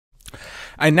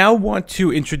I now want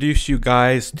to introduce you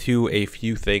guys to a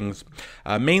few things,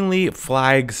 mainly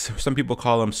flags. Some people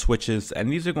call them switches,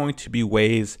 and these are going to be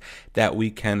ways that we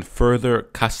can further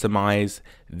customize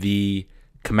the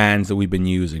commands that we've been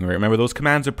using. Right? Remember, those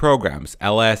commands are programs.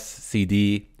 ls,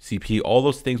 cd, cp, all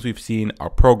those things we've seen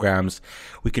are programs.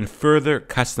 We can further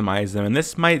customize them, and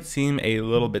this might seem a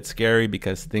little bit scary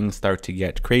because things start to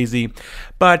get crazy,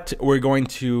 but we're going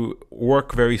to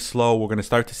work very slow. We're going to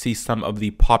start to see some of the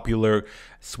popular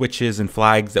switches and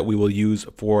flags that we will use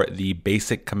for the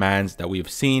basic commands that we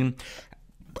have seen.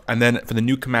 And then for the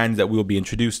new commands that we will be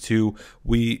introduced to,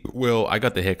 we will, I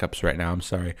got the hiccups right now, I'm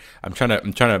sorry. I'm trying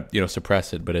to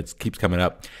suppress it, but it keeps coming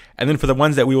up. And then for the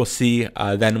ones that we will see,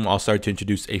 then I'll start to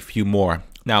introduce a few more.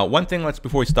 Now, one thing,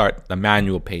 before we start, the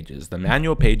manual pages. The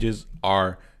manual pages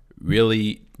are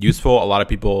really useful. A lot of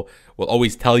people will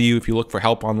always tell you, if you look for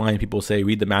help online, people say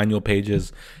read the manual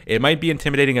pages. It might be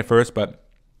intimidating at first, but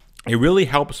it really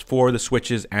helps for the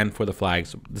switches and for the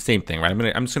flags. The same thing, right?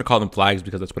 I'm just gonna call them flags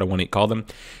because that's what I want to call them.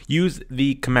 Use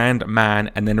the command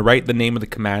man and then write the name of the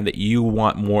command that you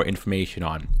want more information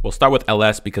on. We'll start with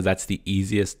ls because that's the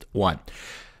easiest one.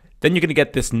 Then you're gonna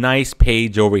get this nice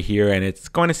page over here, and it's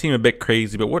going to seem a bit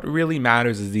crazy, but what really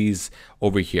matters is these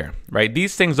over here, right?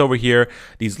 These things over here,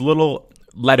 these little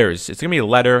letters. It's gonna be a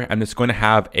letter, and it's going to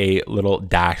have a little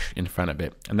dash in front of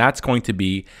it, and that's going to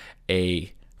be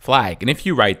a flag. And if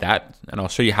you write that, and I'll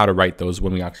show you how to write those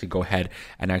when we actually go ahead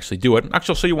and actually do it.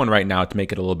 Actually, I'll show you one right now to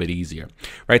make it a little bit easier,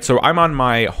 right? So I'm on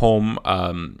my home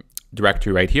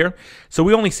directory right here. So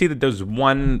we only see that there's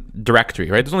one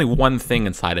directory, right? There's only one thing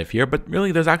inside of here, but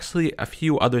really there's actually a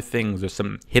few other things. There's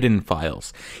some hidden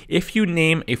files. If you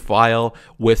name a file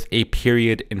with a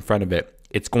period in front of it,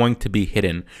 it's going to be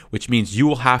hidden, which means you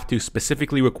will have to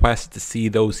specifically request to see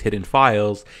those hidden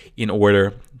files in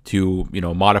order to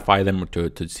modify them or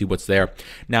to see what's there.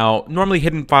 Now, normally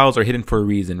hidden files are hidden for a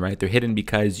reason, right? They're hidden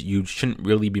because you shouldn't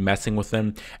really be messing with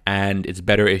them, and it's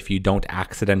better if you don't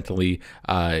accidentally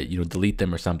delete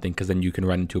them or something, because then you can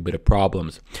run into a bit of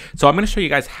problems. So I'm going to show you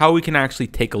guys how we can actually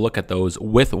take a look at those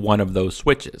with one of those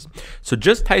switches. So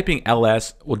just typing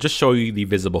ls will just show you the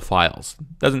visible files.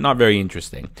 Not very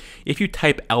interesting. If you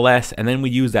type ls and then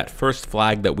we use that first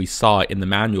flag that we saw in the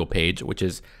manual page, which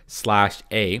is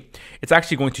 /a, it's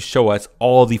actually going to show us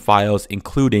all the files,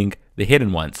 including the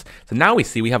hidden ones. So now we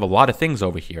see we have a lot of things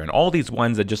over here, and all these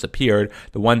ones that just appeared,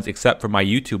 the ones except for my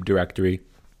YouTube directory,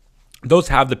 those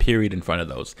have the period in front of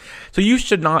those. So you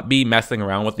should not be messing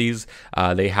around with these.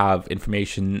 They have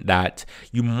information that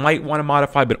you might want to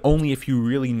modify, but only if you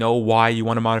really know why you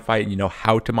want to modify it and you know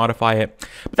how to modify it.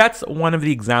 But that's one of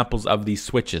the examples of these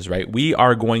switches, right? We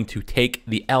are going to take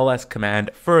the ls command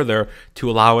further to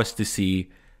allow us to see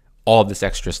all this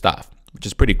extra stuff, which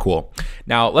is pretty cool.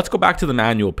 Now let's go back to the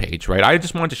manual page, right? I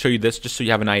just wanted to show you this just so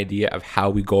you have an idea of how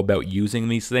we go about using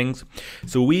these things.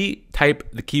 So we type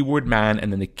the keyword man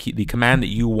and then the command that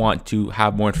you want to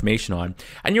have more information on,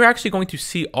 and you're actually going to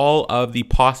see all of the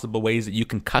possible ways that you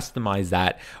can customize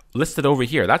that listed over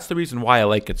here. That's the reason why I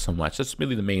like it so much. That's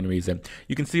really the main reason.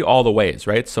 You can see all the ways,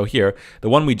 right? So here, the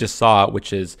one we just saw,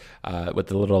 which is with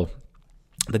the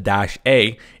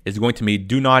 -a, is going to be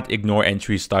do not ignore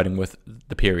entries starting with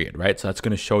the period, right? So that's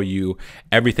going to show you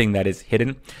everything that is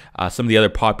hidden. Some of the other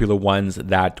popular ones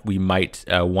that we might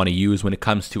want to use when it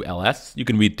comes to ls. You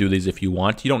can read through these if you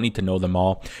want. You don't need to know them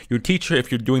all. Your teacher, if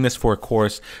you're doing this for a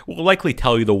course, will likely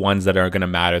tell you the ones that are going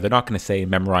to matter. They're not going to say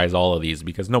memorize all of these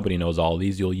because nobody knows all of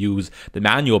these. You'll use the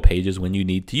manual pages when you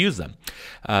need to use them.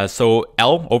 So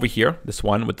L over here, this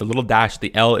one with the little dash,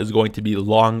 the L is going to be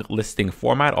long listing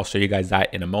format. I'll show you guys that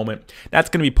in a moment. That's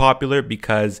going to be popular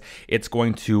because it's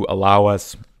going to allow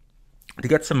us to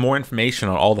get some more information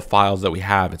on all the files that we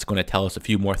have. It's going to tell us a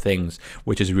few more things,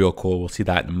 which is real cool. We'll see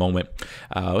that in a moment.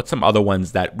 With some other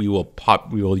ones that we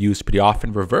will use pretty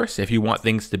often. Reverse. If you want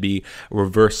things to be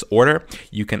reverse order,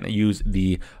 you can use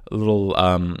the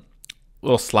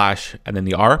little slash and then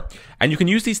the R, and you can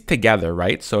use these together,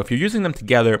 right? So if you're using them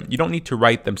together, you don't need to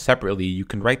write them separately. You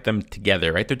can write them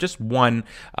together, right? They're just one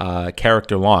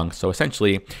character long. So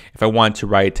essentially, if I want to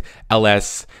write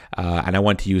ls and I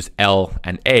want to use L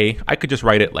and A, I could just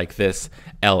write it like this,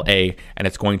 LA, and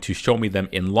it's going to show me them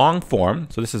in long form.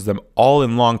 So this is them all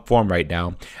in long form right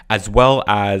now, as well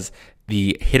as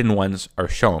the hidden ones are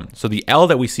shown. So the L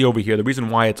that we see over here, the reason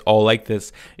why it's all like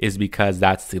this is because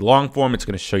that's the long form. It's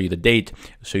going to show you the date,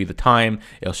 it'll show you the time,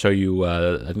 it'll show you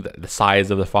the size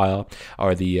of the file,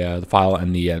 or the file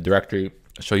and the directory.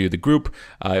 It'll show you the group,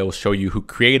 it will show you who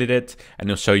created it, and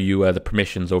it'll show you the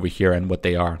permissions over here and what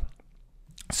they are.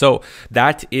 So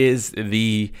that is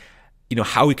the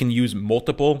how we can use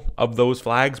multiple of those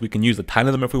flags. We can use a ton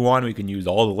of them if we want. We can use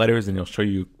all the letters, and it'll show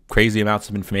you crazy amounts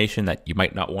of information that you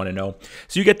might not want to know.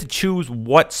 So you get to choose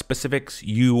what specifics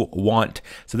you want.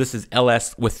 So this is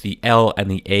LS with the L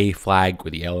and the A flag, or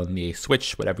the L and the A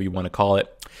switch, whatever you want to call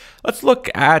it. Let's look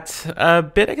at a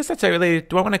bit. I guess that's really,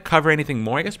 do I want to cover anything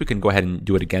more? I guess we can go ahead and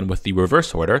do it again with the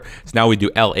reverse order. So now we do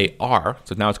LAR.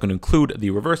 So now it's going to include the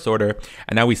reverse order.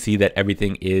 And now we see that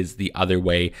everything is the other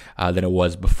way than it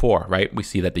was before, right? We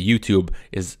see that the YouTube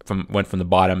went from the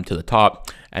bottom to the top,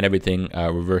 and everything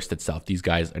reversed itself. These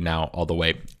guys are now all the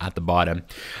way at the bottom.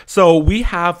 So we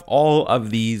have all of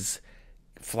these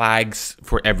flags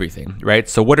for everything, right?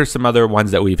 So what are some other ones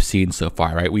that we've seen so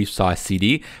far, right? We saw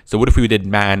CD. So what if we did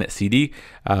man CD?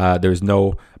 There's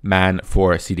no man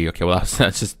for CD. Okay, well,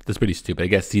 that's pretty stupid. I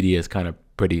guess CD is kind of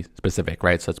pretty specific,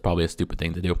 right? So that's probably a stupid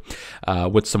thing to do.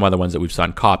 What's some other ones that we've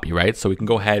done? Copy, right? So we can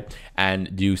go ahead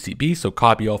and do CP. So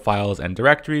copy all files and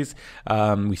directories.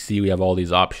 We see we have all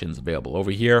these options available over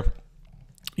here.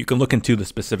 You can look into the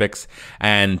specifics,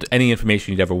 and any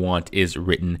information you'd ever want is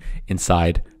written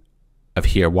inside of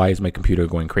here. Why is my computer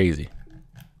going crazy?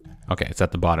 Okay, it's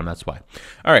at the bottom, that's why.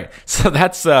 All right, so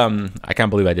that's, I can't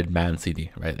believe I did man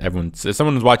CD, right? If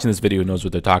someone's watching this video who knows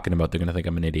what they're talking about, they're gonna think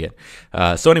I'm an idiot.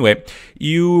 So anyway,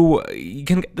 you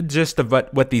can get the gist of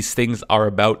what these things are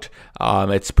about.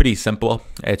 It's pretty simple.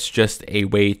 It's just a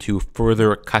way to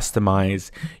further customize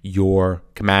your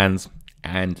commands.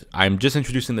 And I'm just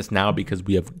introducing this now because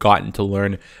we have gotten to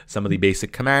learn some of the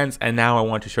basic commands, and now I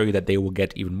want to show you that they will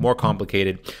get even more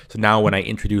complicated. So now when I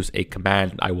introduce a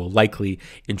command, I will likely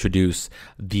introduce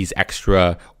these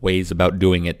extra ways about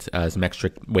doing it, some extra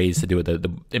ways to do it,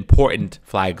 the important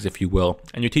flags, if you will.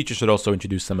 And your teacher should also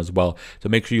introduce them as well. So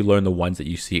make sure you learn the ones that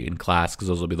you see in class, because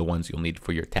those will be the ones you'll need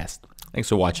for your test. Thanks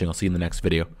for watching. I'll see you in the next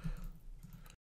video.